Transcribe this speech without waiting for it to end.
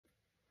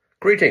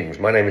Greetings,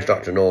 my name is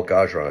Dr. Noor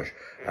Gajraj.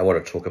 I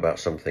want to talk about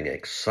something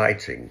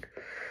exciting.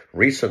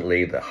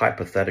 Recently, the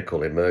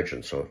hypothetical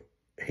emergence of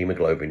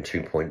Hemoglobin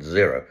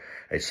 2.0,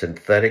 a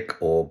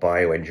synthetic or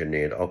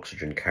bioengineered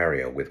oxygen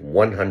carrier with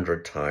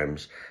 100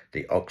 times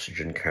the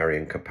oxygen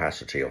carrying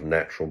capacity of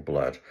natural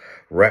blood,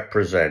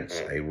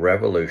 represents a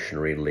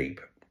revolutionary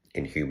leap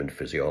in human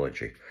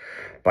physiology.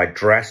 By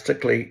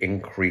drastically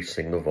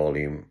increasing the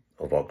volume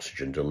of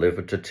oxygen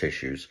delivered to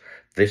tissues,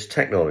 this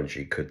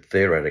technology could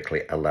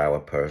theoretically allow a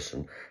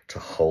person to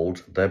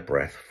hold their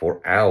breath for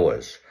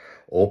hours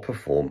or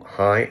perform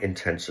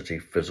high-intensity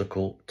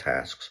physical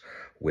tasks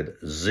with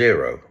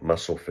zero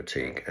muscle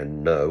fatigue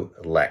and no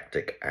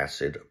lactic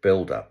acid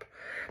buildup.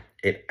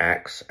 It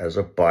acts as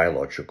a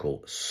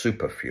biological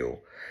superfuel,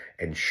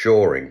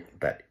 ensuring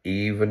that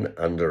even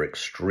under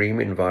extreme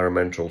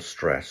environmental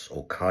stress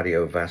or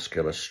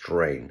cardiovascular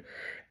strain,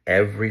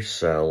 every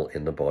cell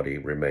in the body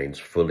remains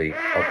fully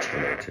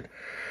oxygenated.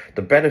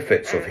 The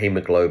benefits of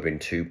Hemoglobin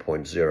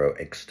 2.0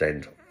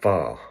 extend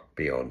far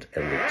beyond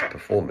elite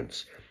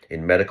performance.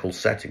 In medical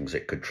settings,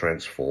 it could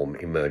transform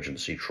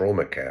emergency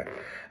trauma care,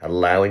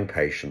 allowing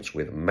patients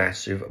with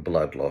massive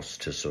blood loss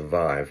to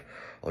survive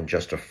on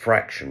just a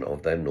fraction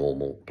of their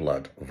normal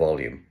blood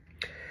volume.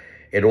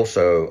 It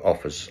also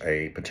offers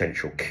a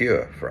potential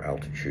cure for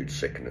altitude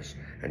sickness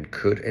and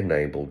could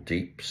enable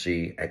deep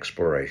sea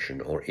exploration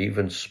or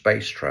even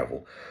space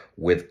travel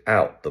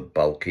without the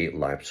bulky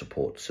life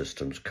support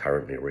systems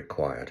currently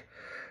required.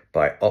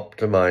 By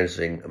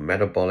optimizing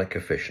metabolic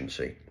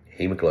efficiency,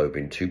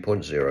 Hemoglobin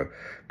 2.0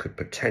 could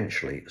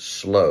potentially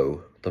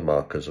slow the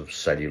markers of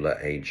cellular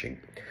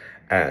aging,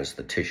 as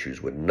the tissues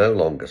would no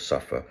longer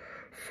suffer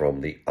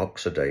from the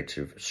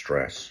oxidative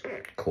stress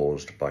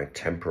caused by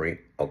temporary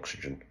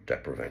oxygen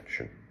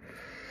deprivation.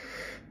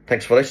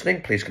 Thanks for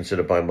listening. Please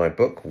consider buying my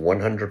book,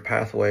 100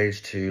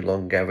 Pathways to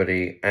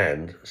Longevity,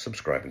 and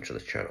subscribing to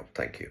this channel.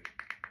 Thank you.